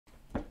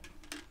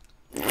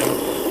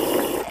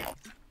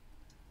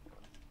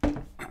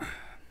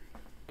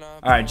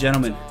Alright,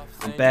 gentlemen,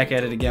 I'm back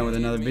at it again with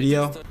another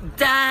video.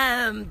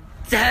 Damn,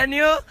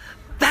 Daniel,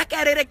 back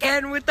at it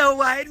again with the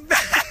white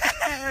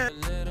van.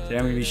 Today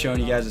I'm going to be showing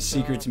you guys a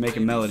secret to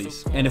making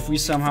melodies. And if we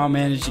somehow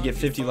manage to get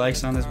 50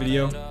 likes on this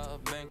video,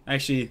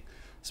 actually,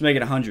 let's make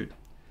it 100.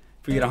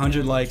 If we get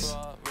 100 likes,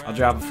 I'll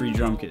drop a free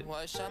drum kit.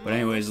 But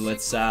anyways,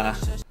 let's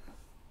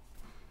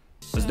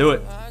do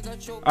it.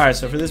 Alright,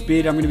 so for this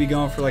beat, I'm going to be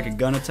going for like a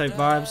Gunna type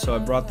vibe. So I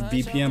brought the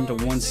BPM to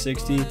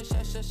 160.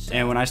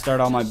 And when I start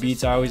all my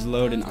beats, I always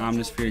load an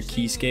Omnisphere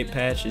keyscape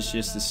patch. It's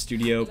just the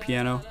studio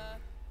piano.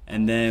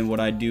 And then what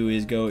I do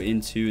is go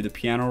into the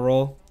piano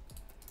roll.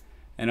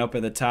 And up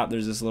at the top,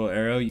 there's this little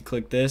arrow. You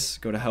click this,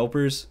 go to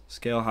helpers,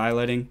 scale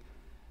highlighting.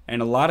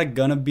 And a lot of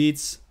Gunna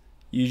beats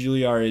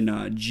usually are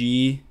in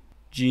G,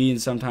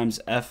 and sometimes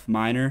F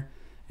minor.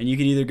 And you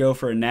can either go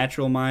for a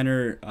natural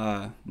minor,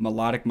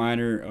 melodic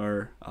minor,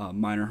 or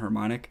minor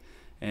harmonic.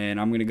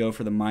 And I'm going to go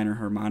for the minor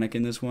harmonic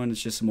in this one.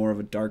 It's just more of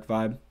a dark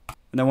vibe.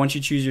 And then once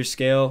you choose your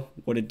scale,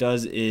 what it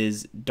does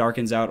is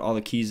darkens out all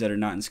the keys that are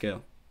not in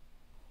scale.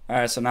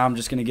 Alright, so now I'm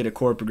just going to get a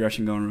chord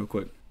progression going real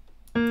quick.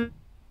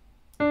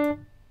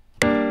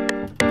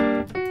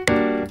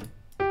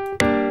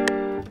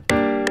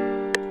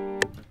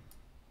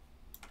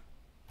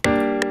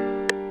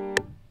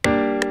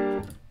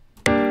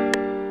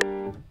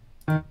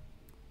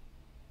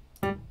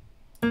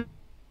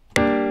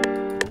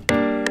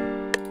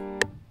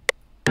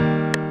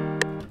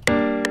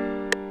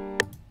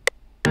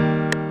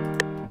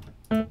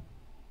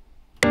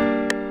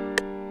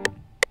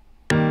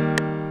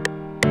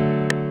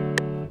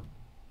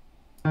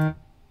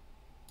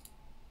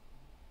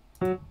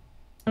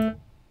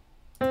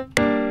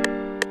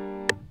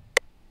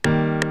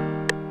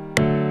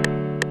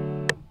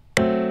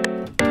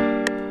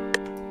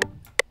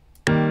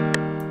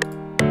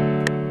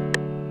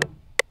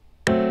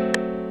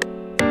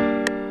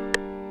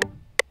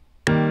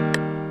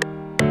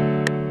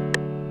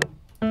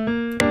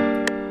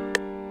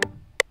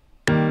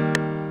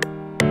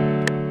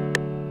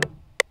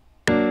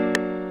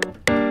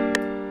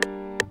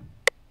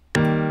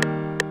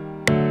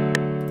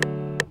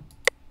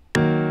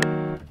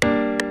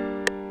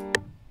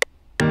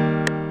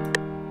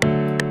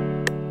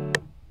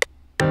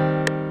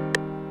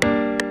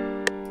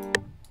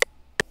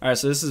 Alright,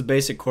 so this is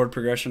basic chord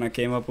progression I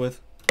came up with.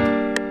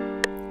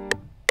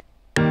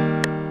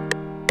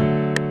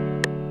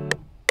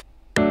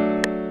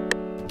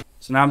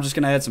 So now I'm just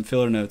going to add some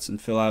filler notes and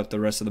fill out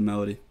the rest of the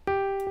melody.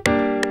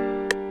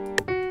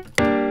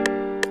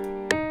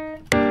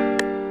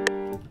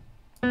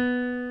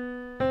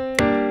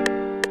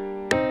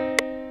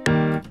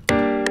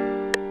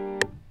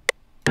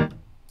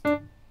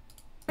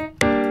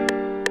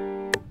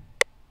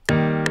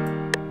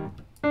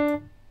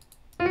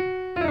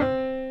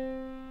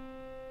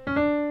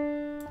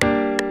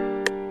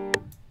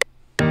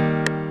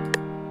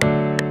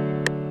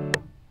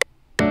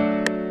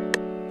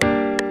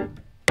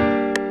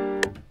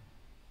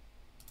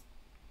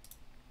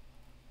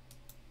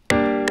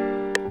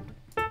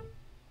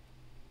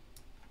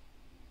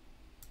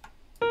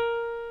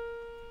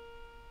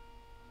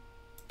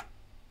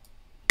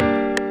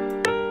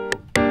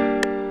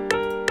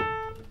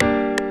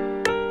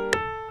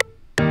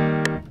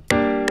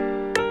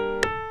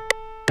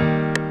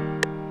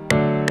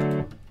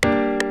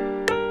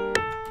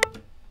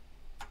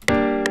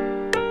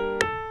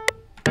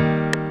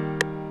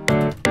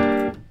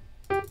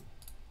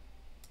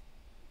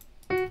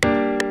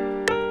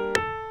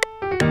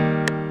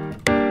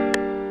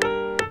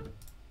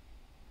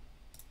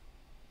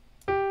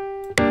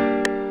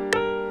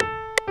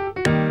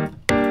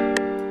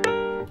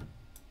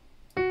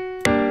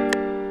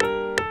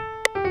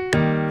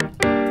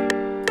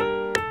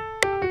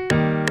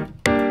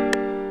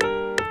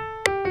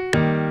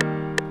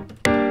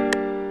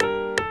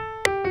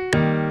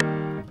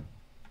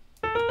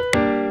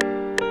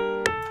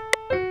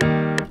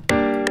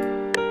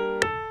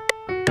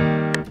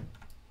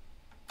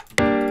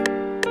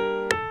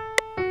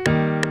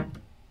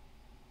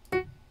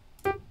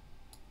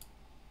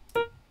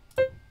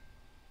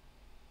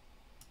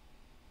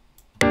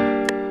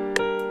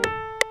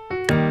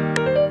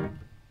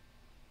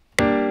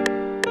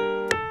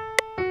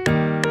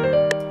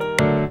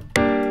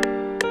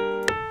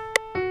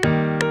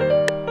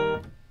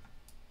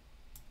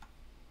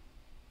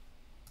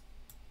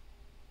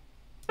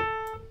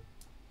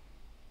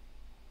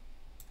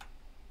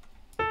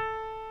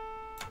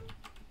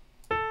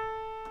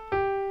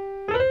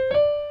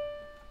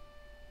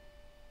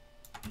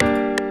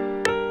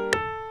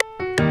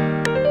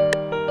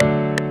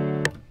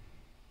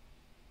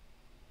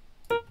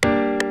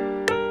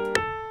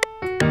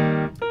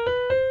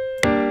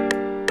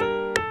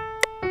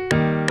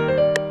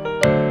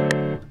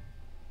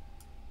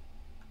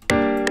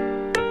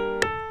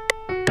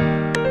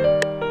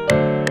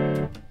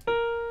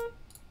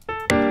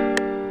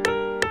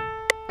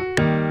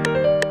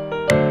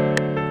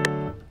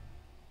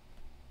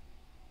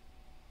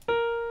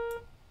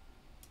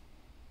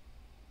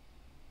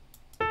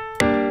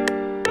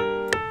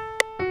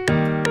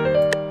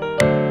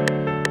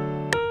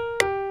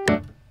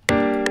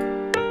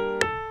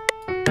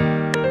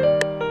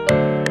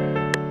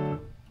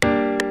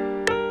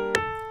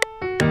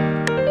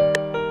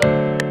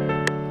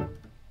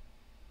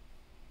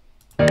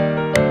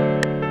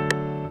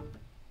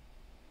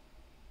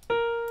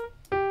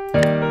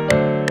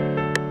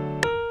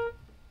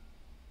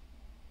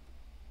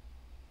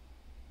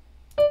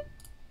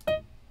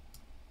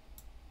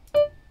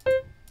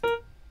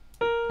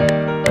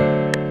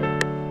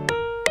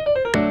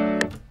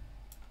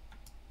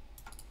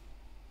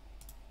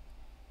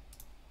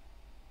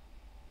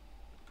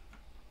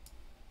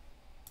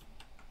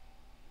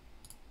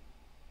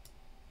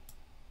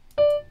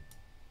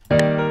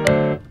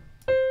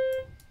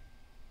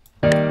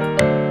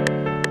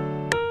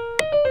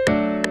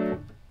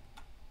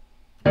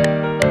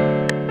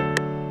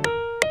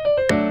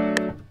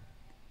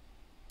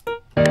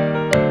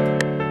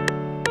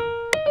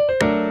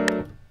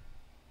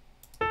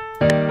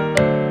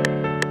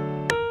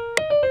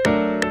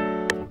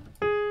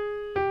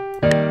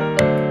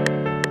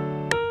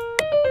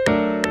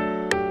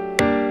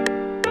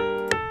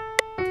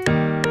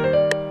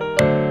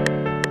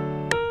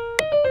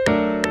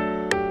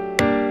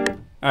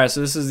 Alright,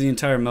 so this is the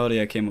entire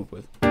melody I came up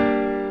with.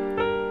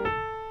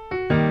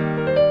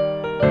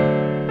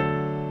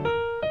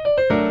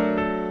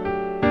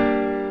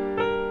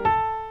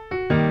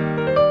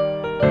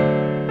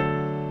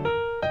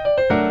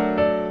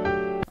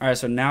 Alright,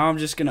 so now I'm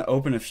just going to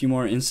open a few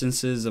more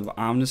instances of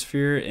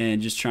Omnisphere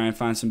and just try and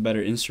find some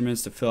better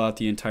instruments to fill out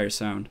the entire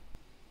sound.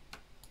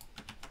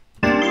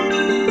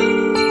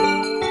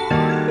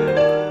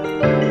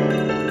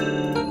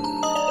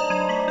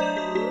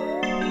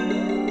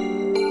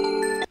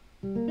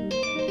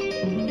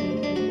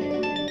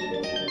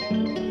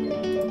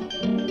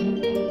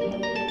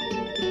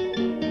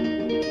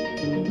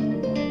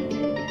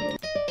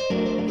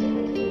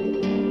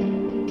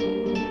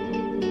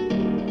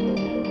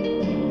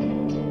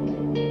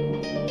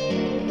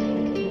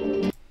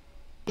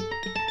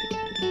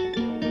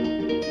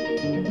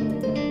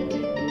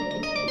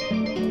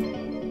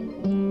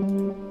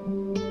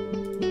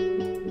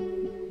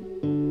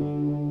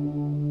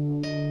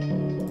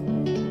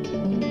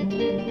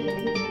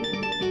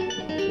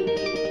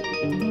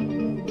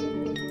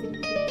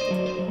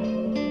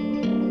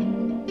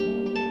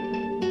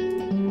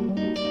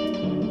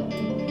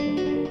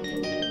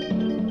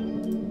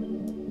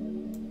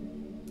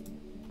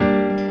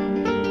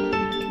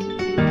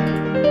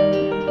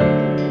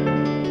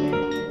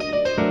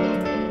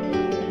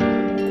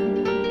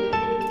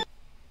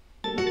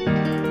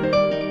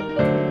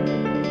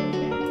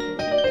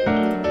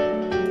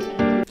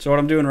 So what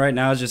I'm doing right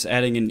now is just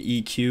adding an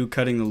EQ,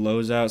 cutting the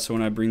lows out, so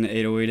when I bring the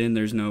 808 in,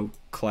 there's no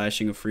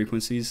clashing of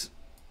frequencies.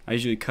 I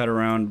usually cut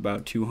around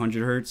about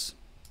 200 hertz.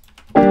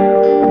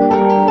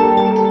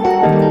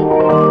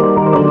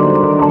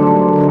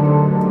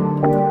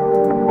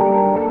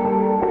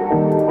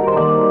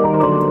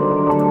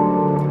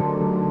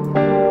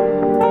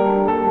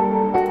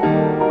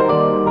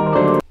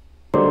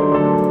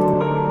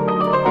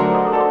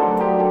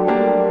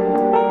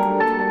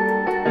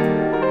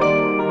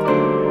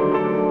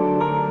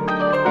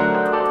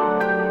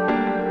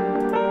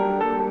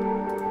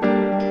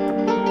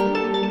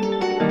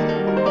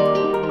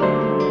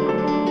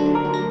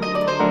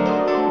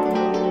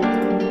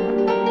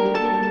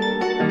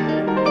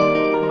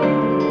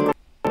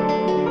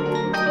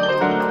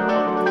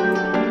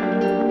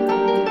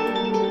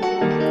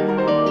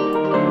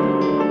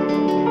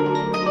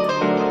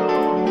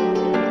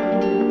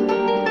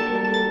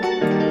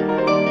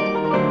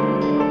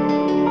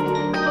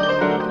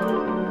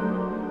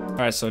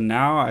 Alright, so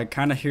now I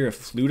kind of hear a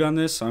flute on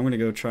this, so I'm going to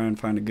go try and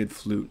find a good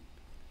flute.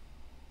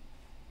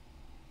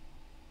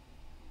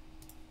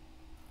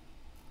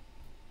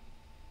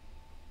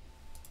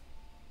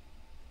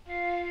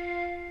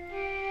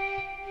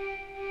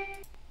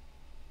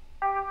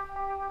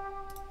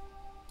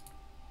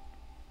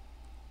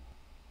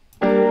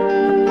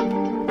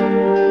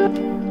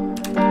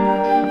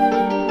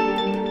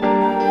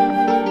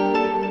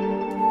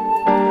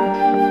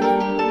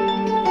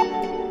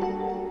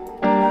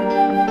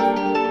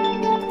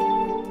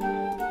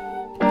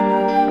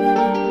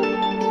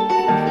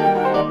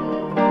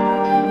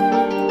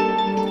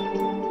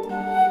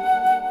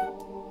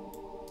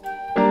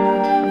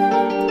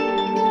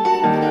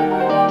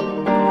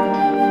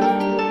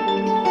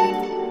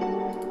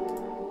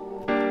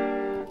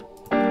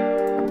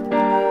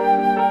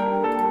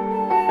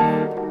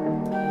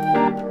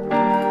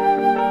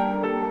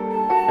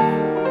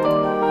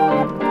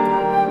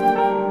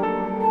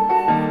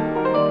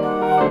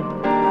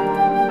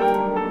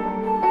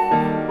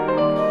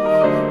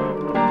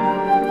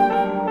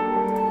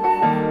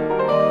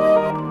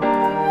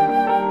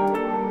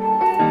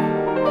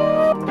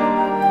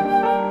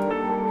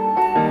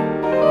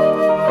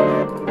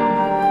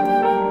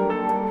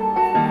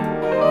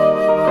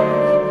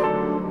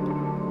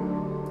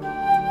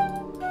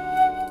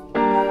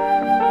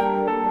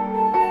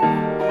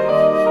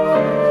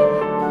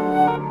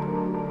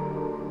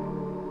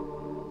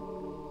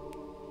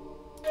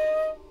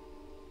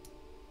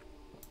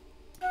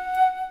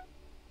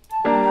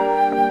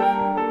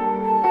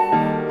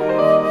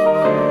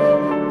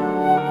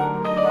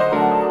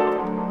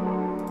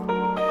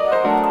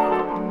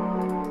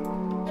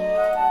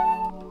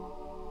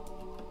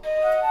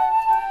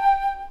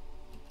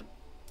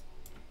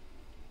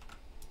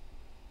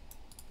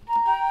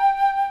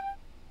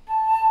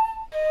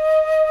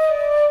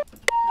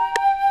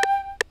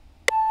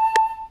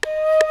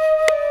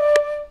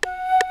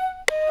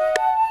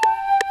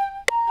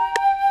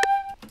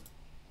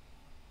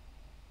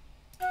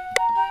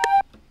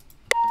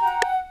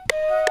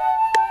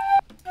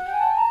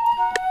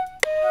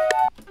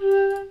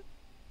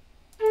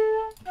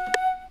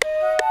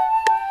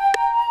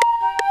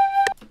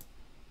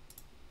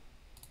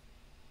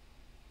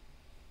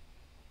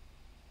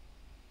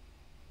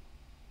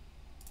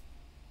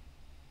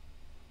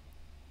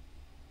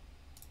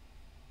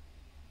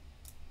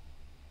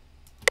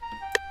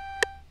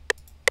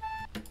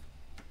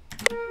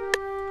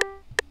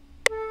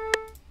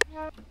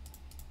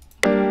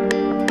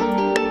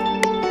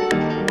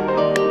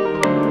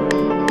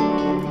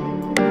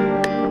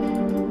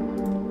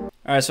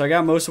 Alright, so I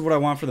got most of what I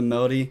want for the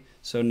melody.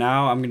 So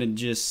now I'm going to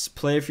just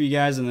play it for you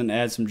guys and then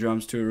add some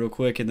drums to it real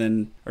quick, and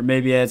then, or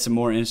maybe add some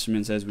more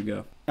instruments as we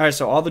go. Alright,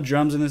 so all the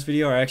drums in this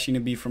video are actually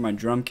going to be for my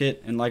drum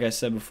kit, and like I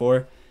said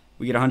before,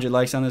 we get 100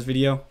 likes on this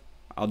video,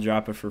 I'll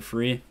drop it for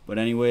free. But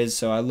anyways,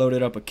 so I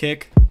loaded up a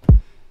kick,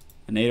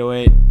 an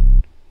 808,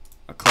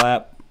 a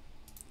clap,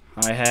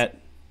 hi-hat,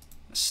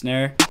 a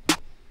snare,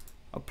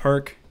 a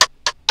perk,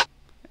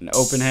 an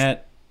open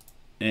hat,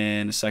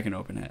 and a second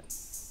open hat.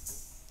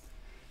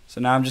 So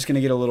now I'm just going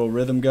to get a little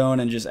rhythm going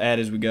and just add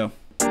as we go.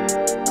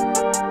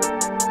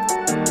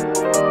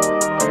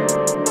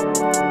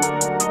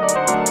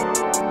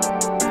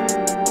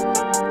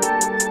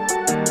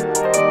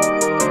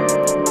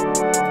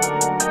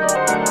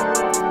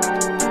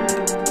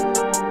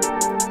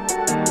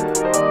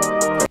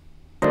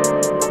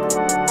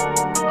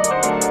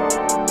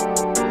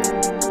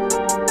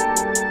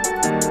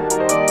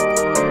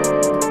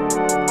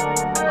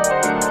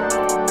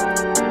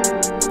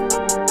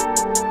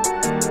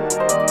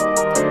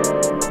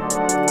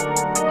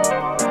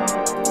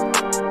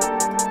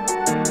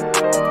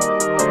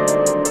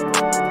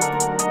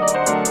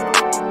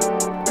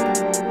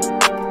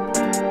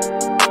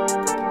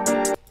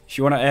 If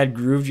you want to add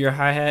groove to your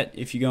hi-hat,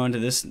 if you go into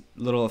this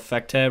little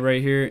effect tab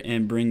right here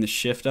and bring the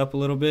shift up a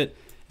little bit,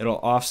 it'll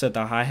offset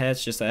the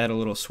hi-hats just to add a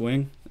little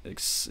swing. It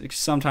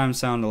sometimes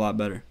sound a lot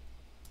better.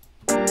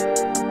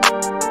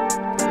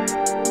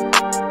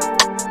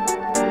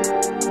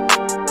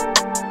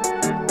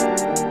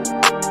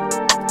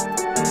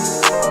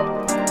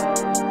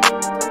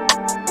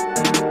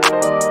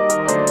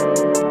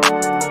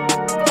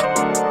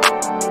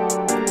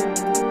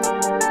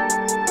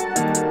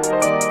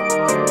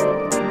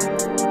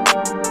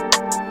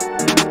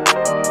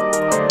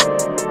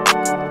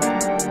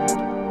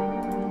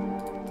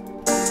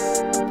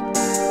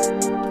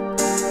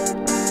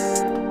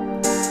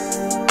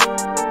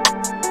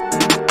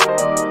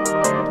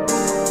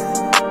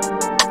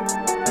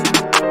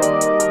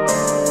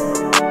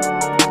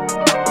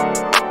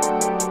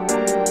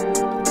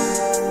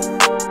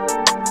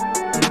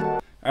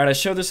 Alright, I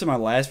showed this in my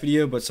last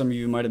video, but some of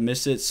you might have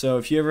missed it. So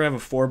if you ever have a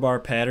 4-bar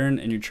pattern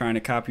and you're trying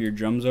to copy your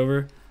drums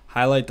over,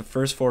 highlight the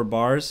first 4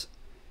 bars,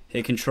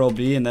 hit Control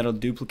B, and that'll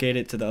duplicate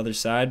it to the other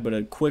side. But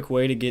a quick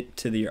way to get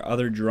to the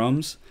other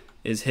drums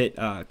is hit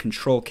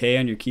Control K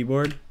on your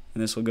keyboard,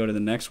 and this will go to the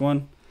next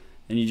one.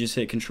 And you just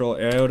hit Control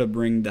arrow to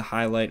bring the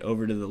highlight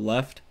over to the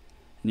left,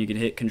 and you can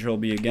hit Control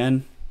B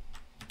again,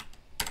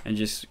 and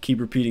just keep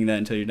repeating that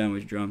until you're done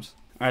with your drums.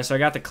 Alright, so I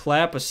got the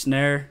clap, a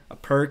snare, a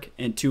perk,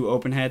 and 2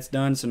 open hats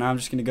done. So now I'm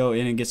just going to go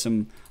in and get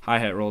some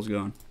hi-hat rolls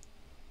going.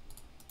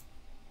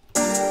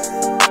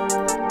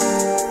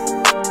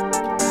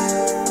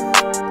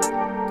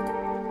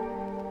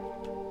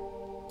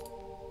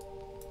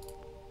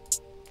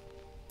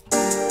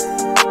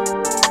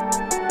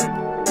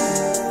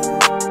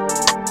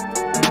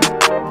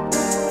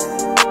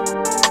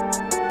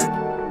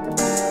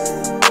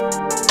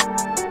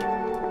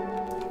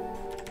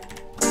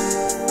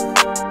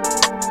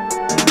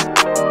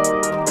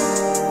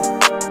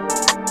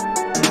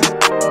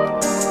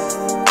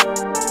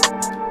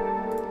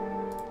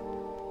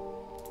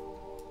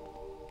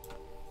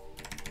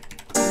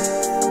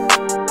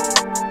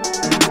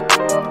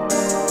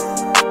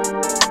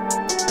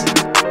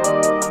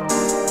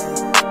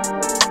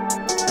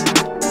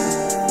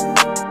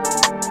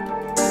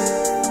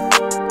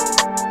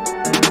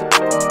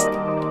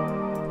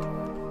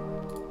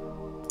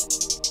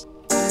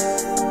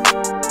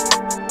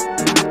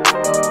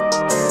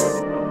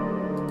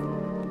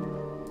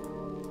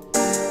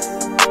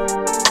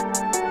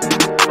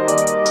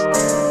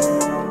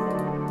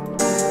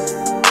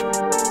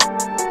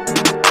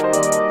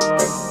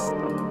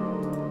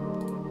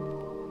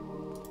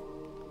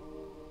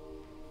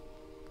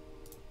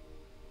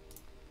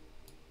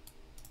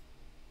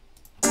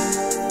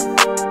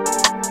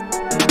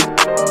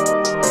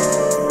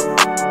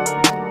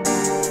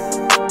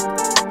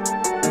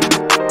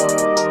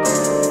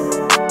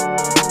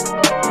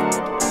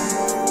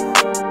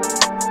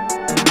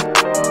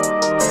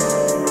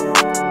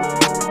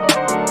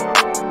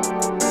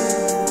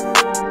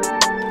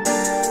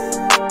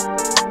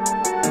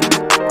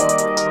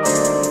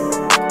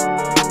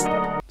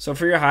 So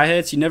for your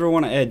hi-hats, you never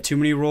want to add too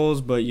many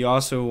rolls, but you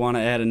also want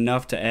to add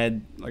enough to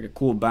add like a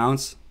cool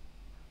bounce,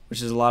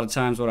 which is a lot of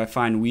times what I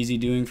find Wheezy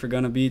doing for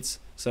Gunna beats.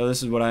 So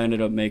this is what I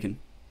ended up making.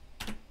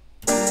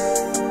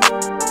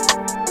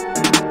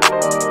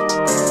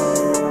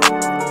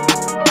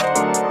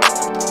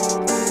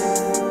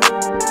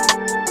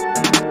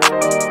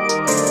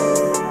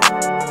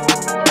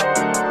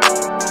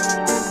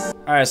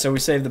 Alright, so we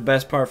saved the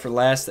best part for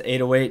last, the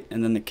 808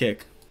 and then the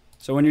kick.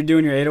 So when you're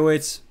doing your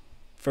 808s,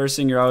 first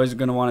thing you're always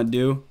going to want to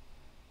do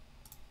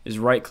is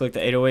right click the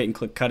 808 and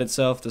click cut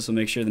itself. This will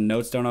make sure the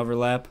notes don't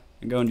overlap,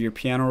 and go into your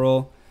piano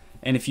roll.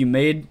 And if you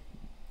made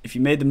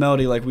the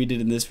melody like we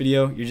did in this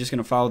video, you're just going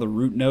to follow the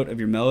root note of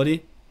your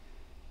melody.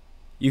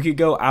 You could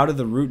go out of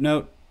the root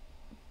note,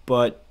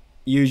 but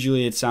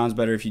usually it sounds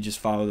better if you just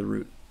follow the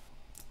root.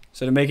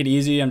 So to make it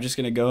easy, I'm just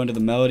going to go into the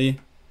melody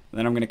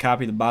Then I'm going to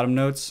copy the bottom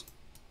notes.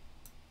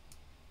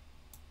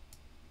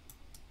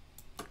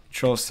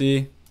 Control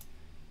C,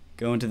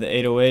 go into the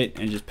 808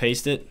 and just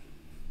paste it.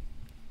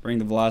 Bring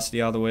the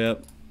velocity all the way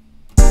up.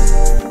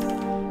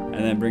 And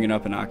then bring it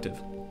up an octave.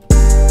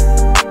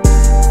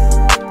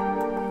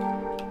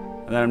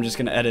 And then I'm just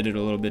going to edit it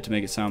a little bit to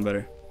make it sound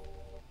better.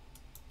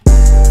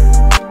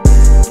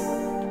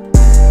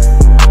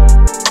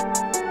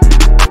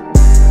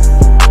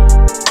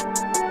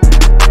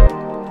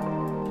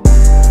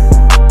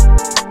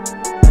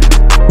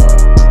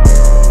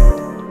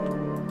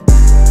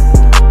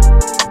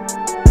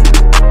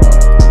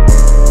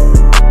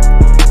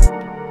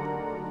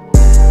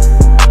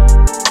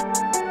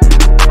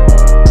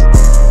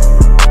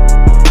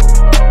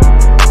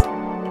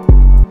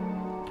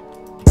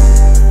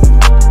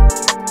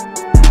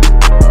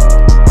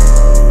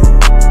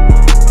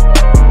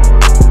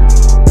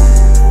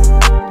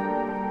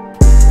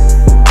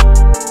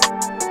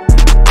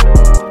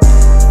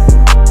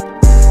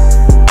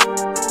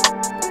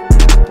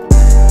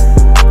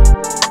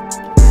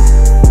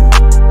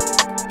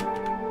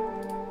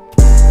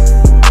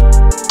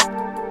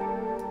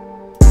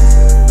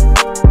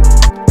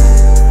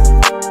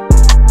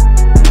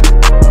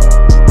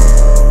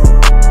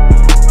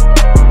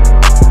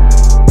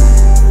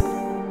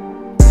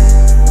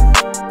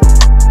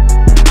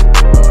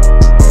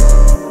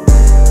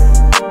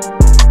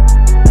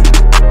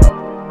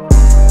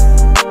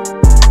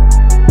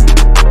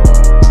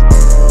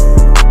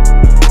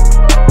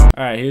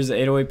 Alright, here's the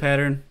 808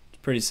 pattern.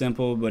 It's pretty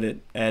simple, but it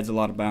adds a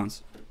lot of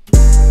bounce.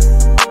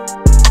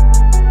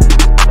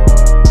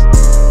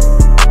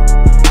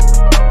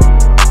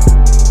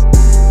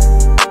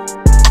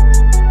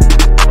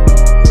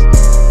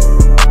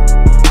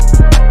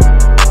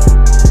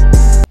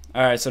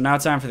 Alright, so now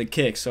time for the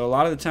kick. So a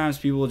lot of the times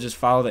people will just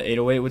follow the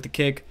 808 with the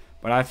kick,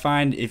 but I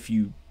find if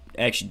you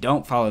actually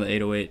don't follow the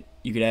 808,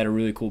 you could add a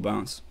really cool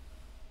bounce.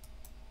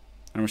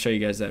 I'm going to show you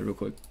guys that real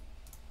quick.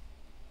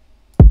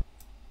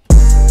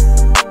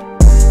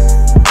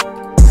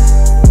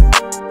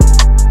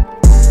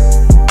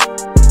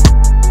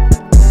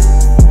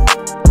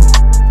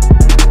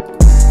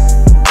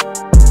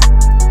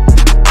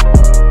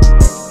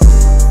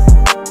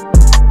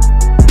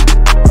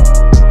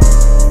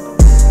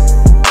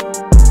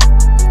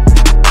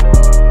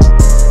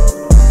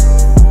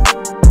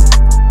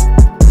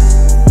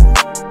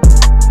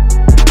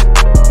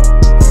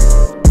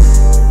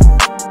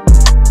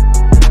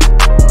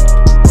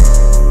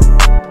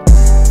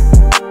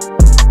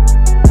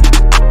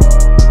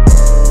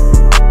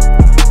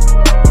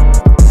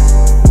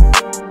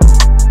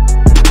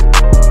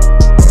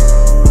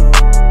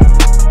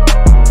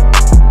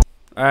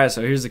 Alright,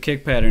 so here's the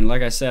kick pattern.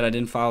 Like I said, I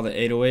didn't follow the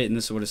 808, and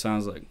this is what it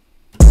sounds like.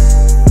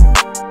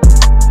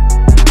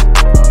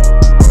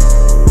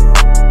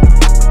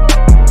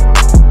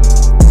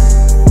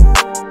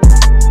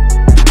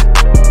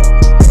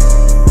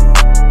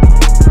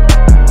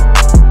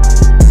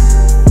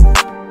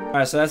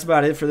 Alright, so that's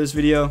about it for this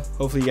video.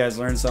 Hopefully you guys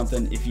learned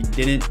something. If you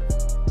didn't,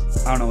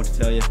 I don't know what to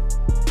tell you.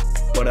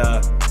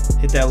 But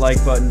hit that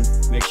like button,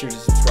 make sure to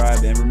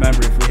subscribe, and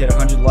remember, if we hit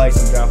 100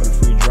 likes, I'm dropping a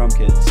free drum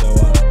kit. So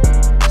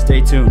stay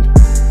tuned.